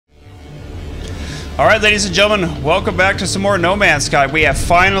Alright, ladies and gentlemen, welcome back to some more No Man's Sky. We have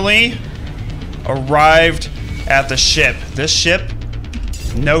finally arrived at the ship. This ship,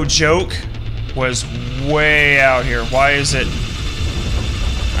 no joke, was way out here. Why is it?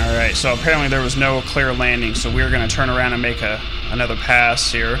 Alright, so apparently there was no clear landing, so we're going to turn around and make another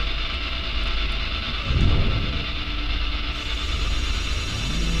pass here.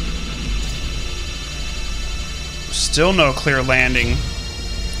 Still no clear landing.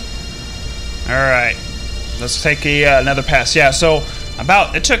 Alright, let's take another pass. Yeah, so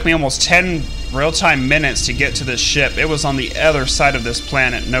it took me almost 10 real-time minutes to get to this ship. It was on the other side of this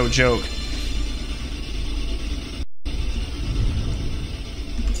planet, no joke.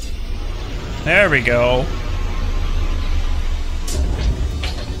 There we go.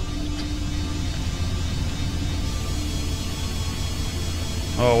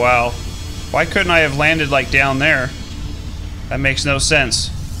 Oh wow. Why couldn't I have landed like down there? That makes no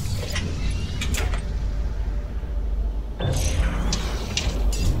sense.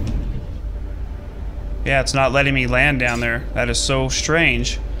 Yeah, it's not letting me land down there. That is so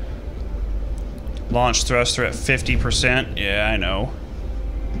strange. Launch thruster at 50%. Yeah, I know.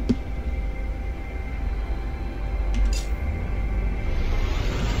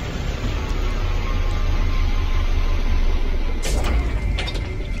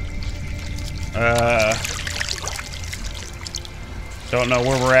 Don't know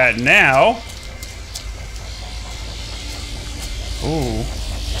where we're at now. Ooh.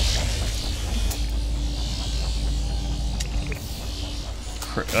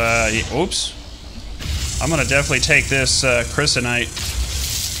 Oops. I'm gonna definitely take this chrysanite.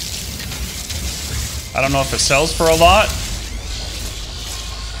 I don't know if it sells for a lot.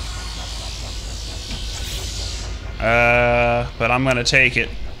 But I'm gonna take it.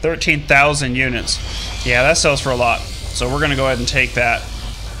 13,000 units. Yeah, that sells for a lot. So we're gonna go ahead and take that.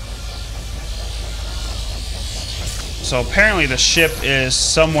 So apparently the ship is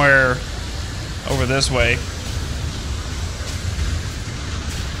somewhere over this way.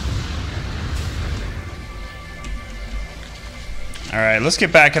 Alright, let's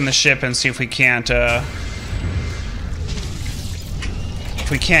get back in the ship and see if we can't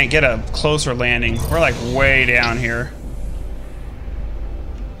get a closer landing. We're like way down here.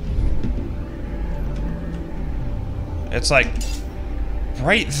 It's like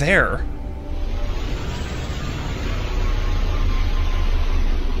right there.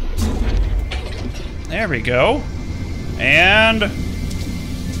 There we go. And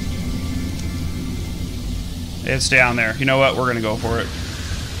it's down there. You know what? We're gonna go for it.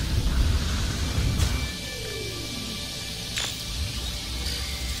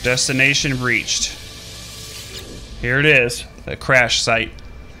 Destination reached. Here it is, the crash site.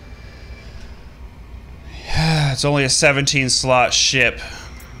 It's only a 17 slot ship.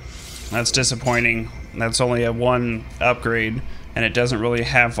 That's disappointing. That's only a 1 upgrade, and it doesn't really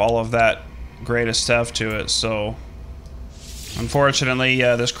have all of that greatest stuff to it. So unfortunately,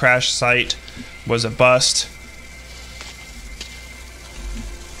 this crash site was a bust.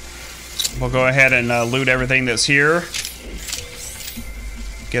 We'll go ahead and loot everything that's here.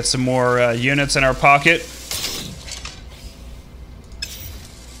 Get some more units in our pocket.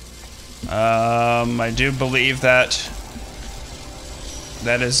 I do believe that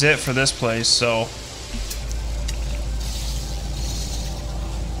is it for this place, so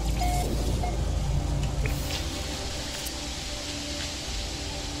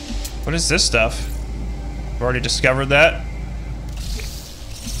what is this stuff? We've already discovered that.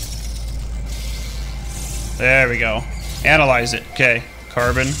 There we go. Analyze it. Okay.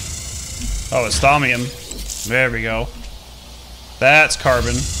 Carbon. Oh, it's thaumium. There we go. That's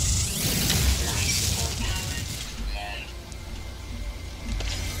carbon.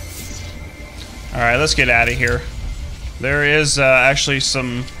 Alright, let's get out of here. There is actually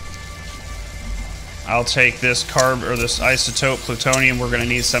some... I'll take this this isotope plutonium. We're going to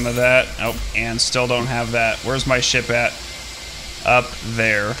need some of that. Oh, and still don't have that. Where's my ship at? Up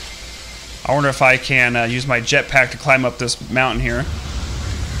there. I wonder if I can use my jetpack to climb up this mountain here.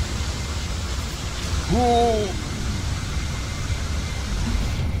 Ooh.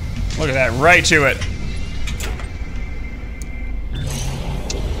 Look at that, right to it.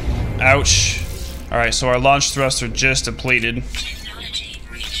 Ouch. Alright, so our launch thruster just depleted.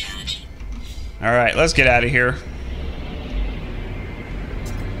 Alright, let's get out of here.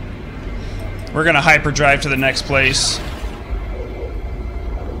 We're gonna hyperdrive to the next place.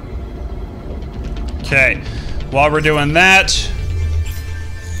 Okay, while we're doing that,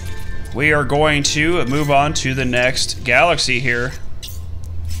 we are going to move on to the next galaxy here.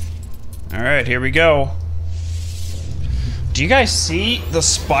 Alright, here we go. Do you guys see the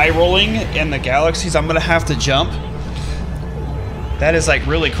spiraling in the galaxies? I'm gonna have to jump. That is like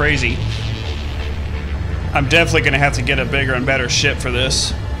really crazy. I'm definitely gonna have to get a bigger and better ship for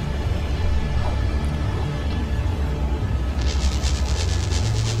this.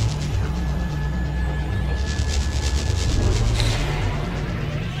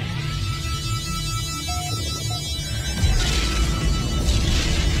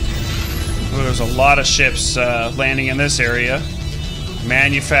 There's a lot of ships landing in this area.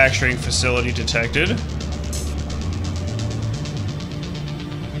 Manufacturing facility detected.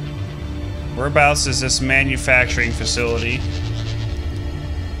 Whereabouts is this manufacturing facility?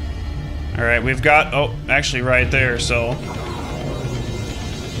 Alright, we've got... Oh, actually right there, so...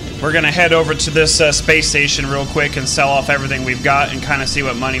 We're gonna head over to this space station real quick and sell off everything we've got and kind of see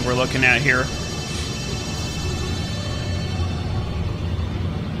what money we're looking at here.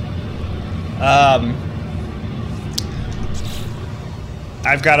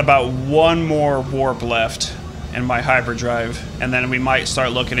 I've got about one more warp left in my hyperdrive, and then we might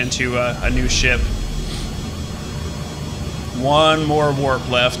start looking into a new ship. One more warp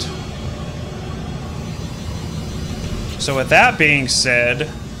left. So with that being said,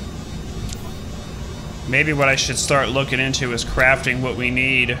 maybe what I should start looking into is crafting what we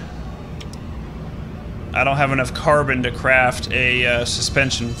need. I don't have enough carbon to craft a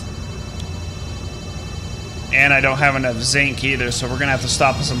suspension. And I don't have enough zinc either, so we're gonna have to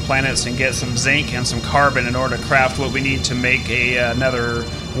stop at some planets and get some zinc and some carbon in order to craft what we need to make another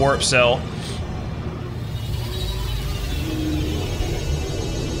warp cell.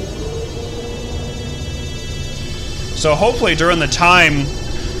 So hopefully during the time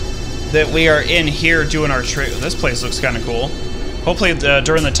that we are in here doing our trade... This place looks kind of cool. Hopefully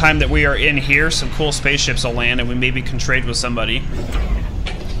during the time that we are in here, some cool spaceships will land and we maybe can trade with somebody.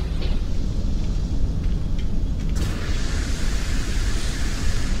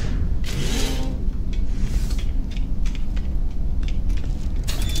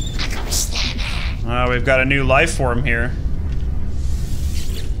 We've got a new life form here.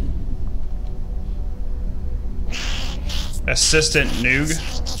 Assistant Noog.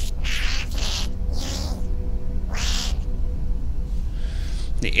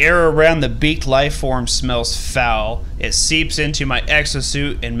 The air around the beaked life form smells foul. It seeps into my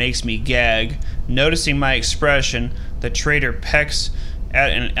exosuit and makes me gag. Noticing my expression, the trader pecks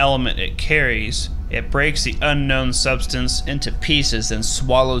at an element it carries. It breaks the unknown substance into pieces and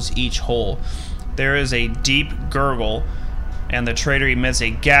swallows each whole. There is a deep gurgle, and the trader emits a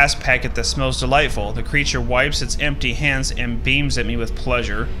gas packet that smells delightful. The creature wipes its empty hands and beams at me with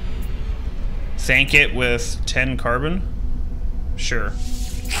pleasure. Thank it with 10 carbon? Sure.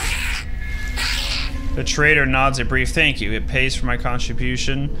 The trader nods a brief thank you. It pays for my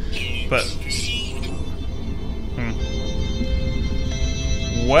contribution, but...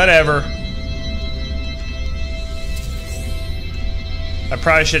 Whatever. I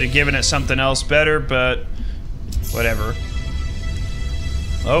probably should have given it something else better, but whatever.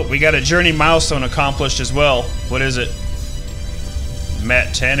 Oh, we got a journey milestone accomplished as well. What is it?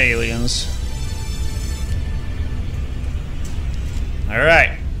 Met 10 aliens.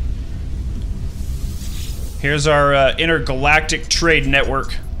 Alright. Here's our intergalactic trade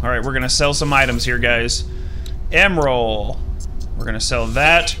network. Alright, we're going to sell some items here, guys. Emerald. We're going to sell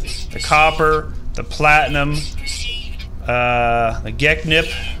that. The copper. The platinum. The Geknip,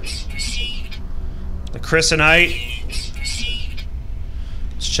 the Chrysonite.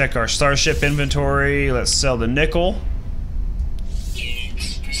 Let's check our starship inventory. Let's sell the nickel.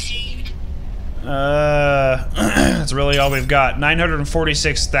 That's really all we've got.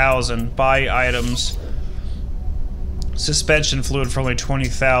 946,000. Buy items. Suspension fluid for only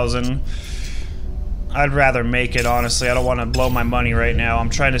 20,000. I'd rather make it, honestly. I don't want to blow my money right now. I'm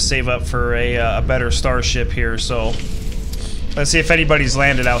trying to save up for a better starship here, so... Let's see if anybody's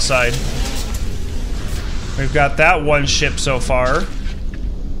landed outside. We've got that one ship so far.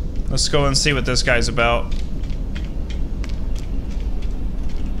 Let's go and see what this guy's about.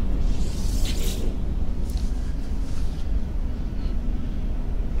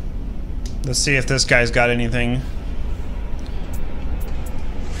 Let's see if this guy's got anything.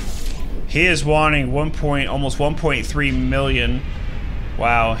 He is wanting almost 1.3 million.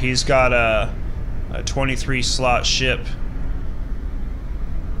 Wow, he's got a 23 slot ship.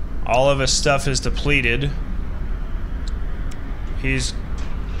 All of his stuff is depleted. He's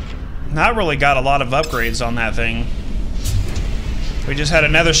not really got a lot of upgrades on that thing. We just had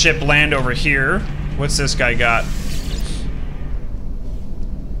another ship land over here. What's this guy got?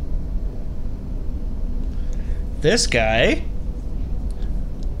 This guy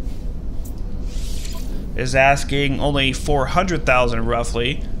is asking only 400,000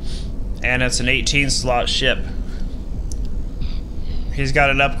 roughly, and it's an 18-slot ship. He's got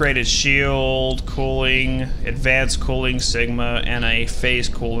an upgraded shield, cooling, advanced cooling Sigma, and a phase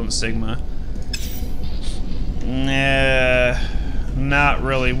coolant Sigma. Not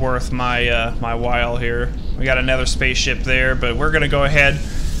really worth my my while here. We got another spaceship there, but we're gonna go ahead.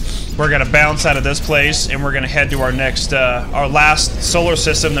 We're gonna bounce out of this place, and we're gonna head to our next, our last solar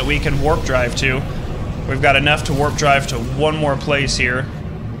system that we can warp drive to. We've got enough to warp drive to one more place here.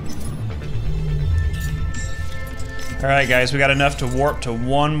 All right, guys, we got enough to warp to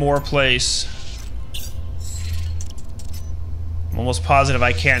one more place. I'm almost positive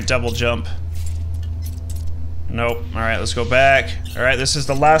I can't double jump. Nope. All right, let's go back. All right, this is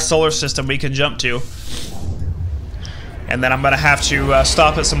the last solar system we can jump to. And then I'm gonna have to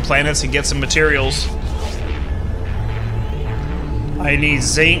stop at some planets and get some materials. I need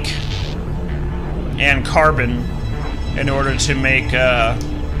zinc and carbon in order to make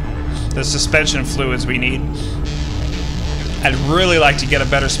the suspension fluids we need. I'd really like to get a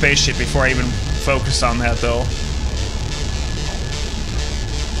better spaceship before I even focus on that, though.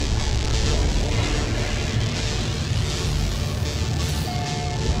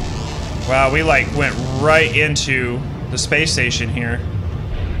 Wow, we like went right into the space station here.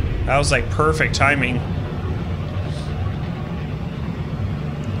 That was like perfect timing.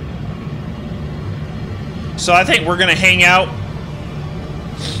 So I think we're gonna hang out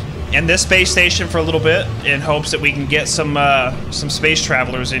in this space station for a little bit in hopes that we can get some space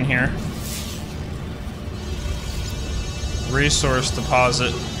travelers in here. Resource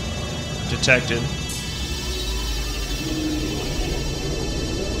deposit detected.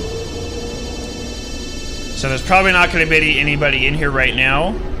 So there's probably not going to be anybody in here right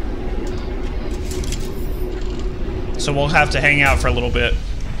now. So we'll have to hang out for a little bit.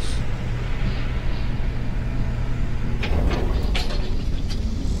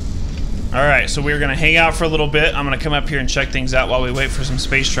 Alright, so we're going to hang out for a little bit. I'm going to come up here and check things out while we wait for some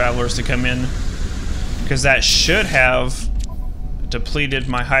space travelers to come in. Because that should have depleted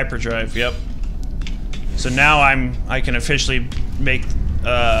my hyperdrive. Yep. So now I can officially make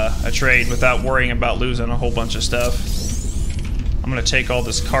a trade without worrying about losing a whole bunch of stuff. I'm going to take all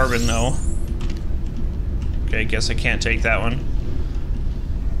this carbon though. Okay, guess I can't take that one.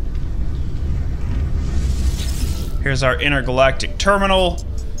 Here's our intergalactic terminal.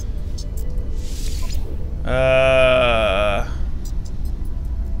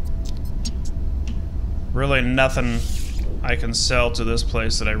 Really nothing I can sell to this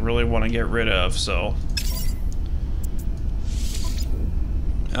place that I really want to get rid of, so.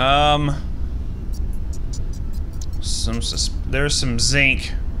 There's some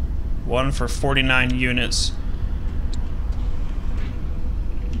zinc. One for 49 units.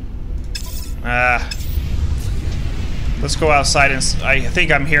 Let's go outside and I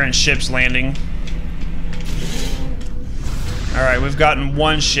think I'm hearing ships landing. Alright, we've gotten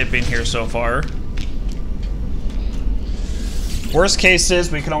one ship in here so far. Worst case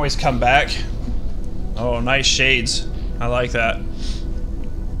is we can always come back. Oh, nice shades. I like that.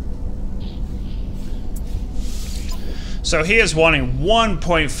 So he is wanting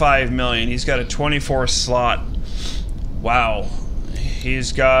 1.5 million. He's got a 24 slot. Wow.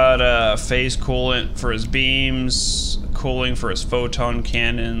 He's got a phase coolant for his beams, cooling for his photon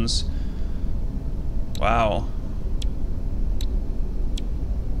cannons. Wow.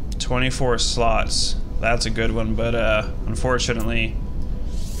 24 slots. That's a good one, but unfortunately,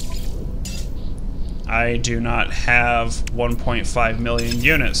 I do not have 1.5 million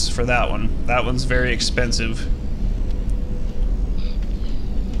units for that one. That one's very expensive.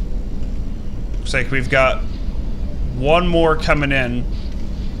 Looks like we've got one more coming in.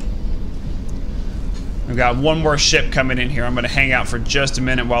 We've got one more ship coming in here. I'm going to hang out for just a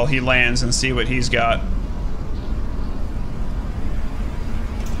minute while he lands and see what he's got.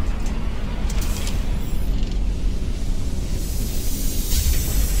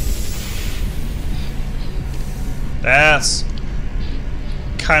 That's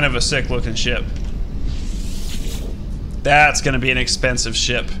kind of a sick looking ship. That's going to be an expensive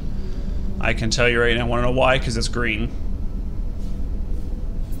ship. I can tell you right now. Want to know why? Because it's green.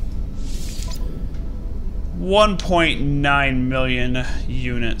 1.9 million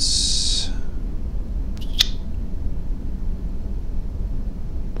units.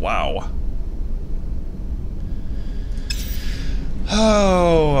 Wow.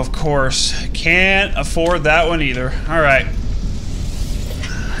 Oh, of course. Can't afford that one either. Alright.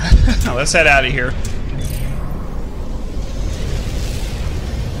 Let's head out of here.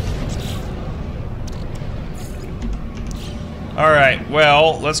 Alright,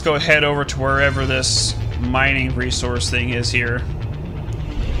 well, let's go head over to wherever this mining resource thing is here.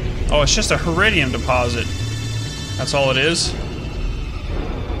 Oh, it's just a iridium deposit. That's all it is.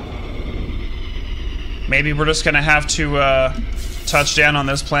 Maybe we're just gonna have to touch down on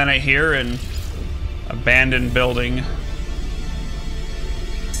this planet here and abandon building.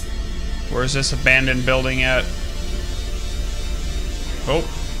 Where's this abandoned building at? Oh.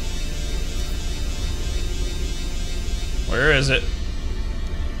 Where is it?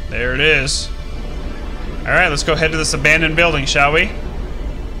 There it is. Alright, let's go head to this abandoned building, shall we?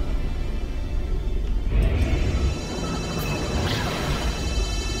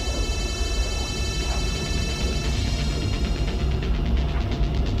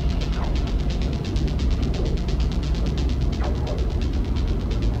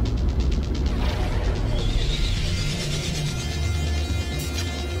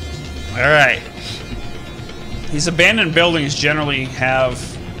 Alright. These abandoned buildings generally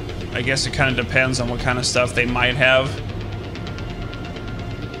have, I guess it kind of depends on what kind of stuff they might have.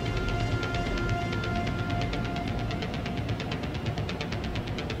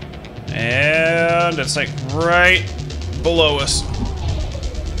 And it's like right below us.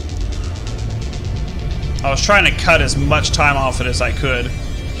 I was trying to cut as much time off it as I could.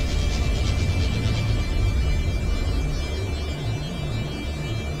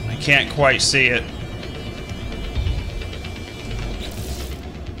 Can't quite see it.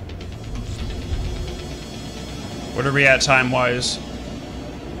 What are we at time-wise?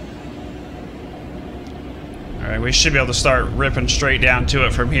 Alright, we should be able to start ripping straight down to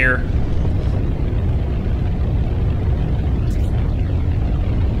it from here.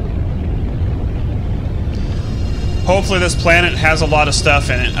 Hopefully this planet has a lot of stuff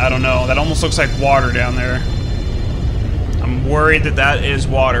in it. I don't know. That almost looks like water down there. I'm worried that that is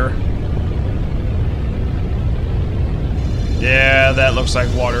water. Yeah, that looks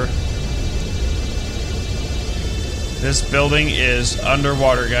like water. This building is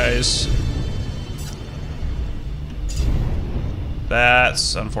underwater, guys.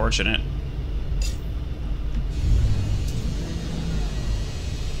 That's unfortunate.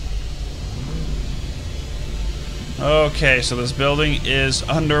 Okay, so this building is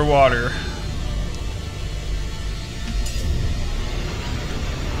underwater.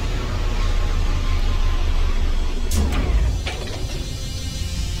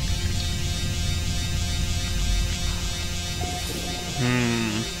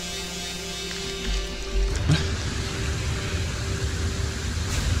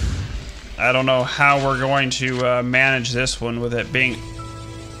 I don't know how we're going to manage this one with it being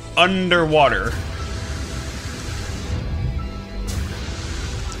underwater.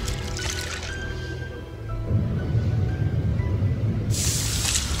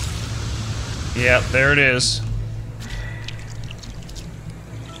 Yep, there it is.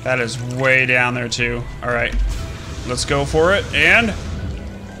 That is way down there too. Alright, let's go for it, and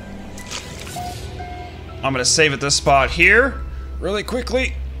I'm gonna save at this spot here really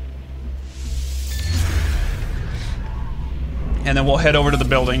quickly. And then we'll head over to the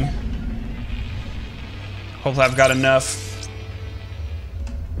building. Hopefully I've got enough.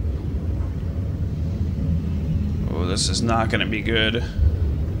 Oh, this is not gonna be good.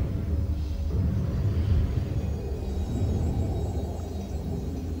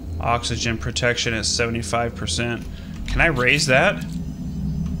 Oxygen protection at 75%. Can I raise that?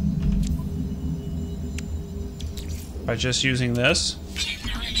 By just using this?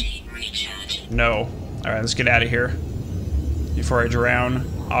 No. Alright, let's get out of here before I drown.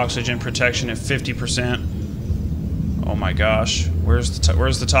 Oxygen protection at 50%. Oh my gosh. Where's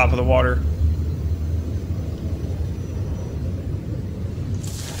the top of the water?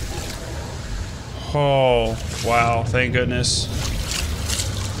 Oh, wow. Thank goodness.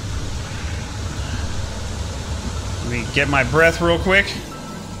 Let me get my breath real quick.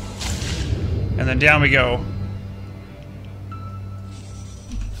 And then down we go.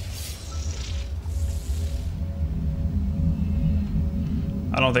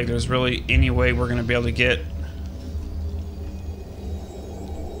 I don't think there's really any way we're going to be able to get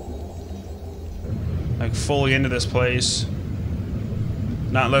like fully into this place.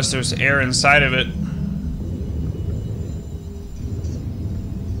 Not unless there's air inside of it.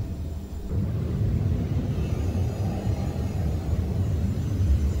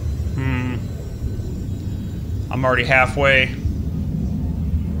 I'm already halfway.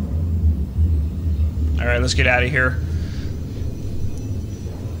 Alright, let's get out of here.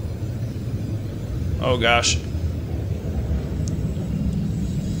 Oh gosh.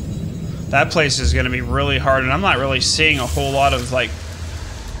 That place is going to be really hard, and I'm not really seeing a whole lot of like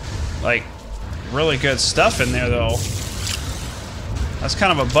really good stuff in there though. That's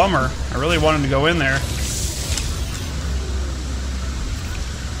kind of a bummer. I really wanted to go in there.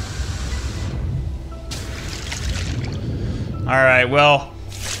 Alright, well,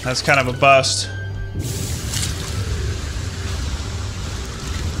 that's kind of a bust.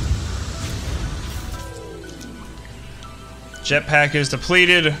 Jetpack is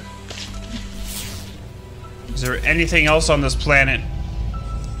depleted. Is there anything else on this planet?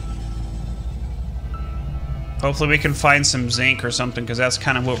 Hopefully we can find some zinc or something, because that's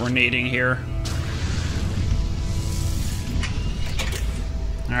kind of what we're needing here.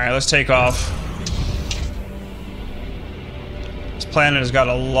 Alright, let's take off. This planet has got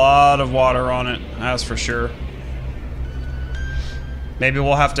a lot of water on it, that's for sure. Maybe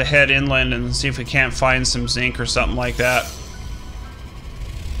we'll have to head inland and see if we can't find some zinc or something like that.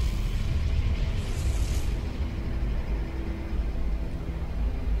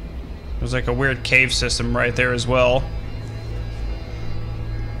 There's like a weird cave system right there as well.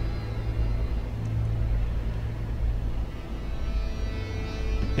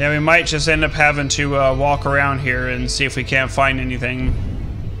 Yeah, we might just end up having to walk around here and see if we can't find anything.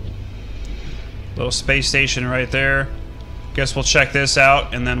 Little space station right there. Guess we'll check this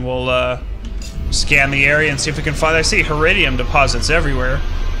out and then we'll scan the area and see if we can find... I see iridium deposits everywhere.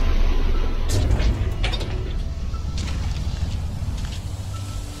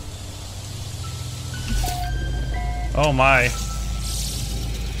 Oh my.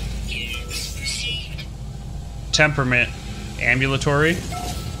 Temperament. Ambulatory.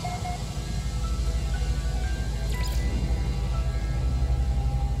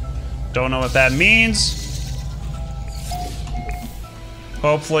 Don't know what that means.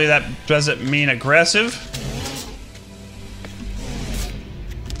 Hopefully that doesn't mean aggressive.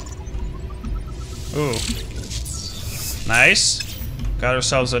 Ooh. Nice. Got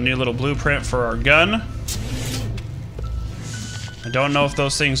ourselves a new little blueprint for our gun. I don't know if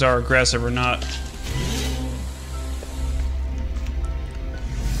those things are aggressive or not.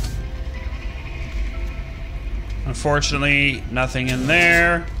 Unfortunately, nothing in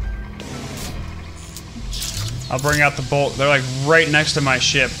there. I'll bring out the bolt. They're like right next to my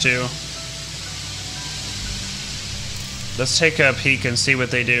ship, too. Let's take a peek and see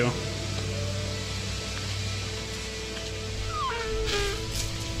what they do.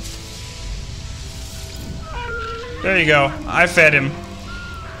 There you go. I fed him.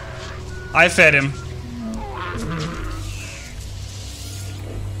 I fed him.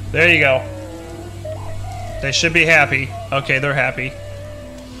 There you go. They should be happy. Okay, they're happy.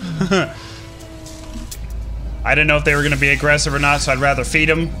 I didn't know if they were going to be aggressive or not, so I'd rather feed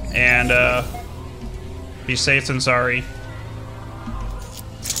them and be safe than sorry.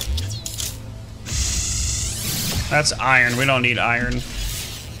 That's iron. We don't need iron.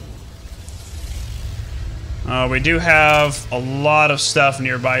 We do have a lot of stuff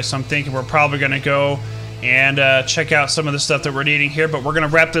nearby, so I'm thinking we're probably going to go and check out some of the stuff that we're needing here. But we're going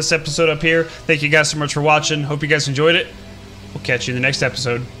to wrap this episode up here. Thank you guys so much for watching. Hope you guys enjoyed it. We'll catch you in the next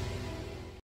episode.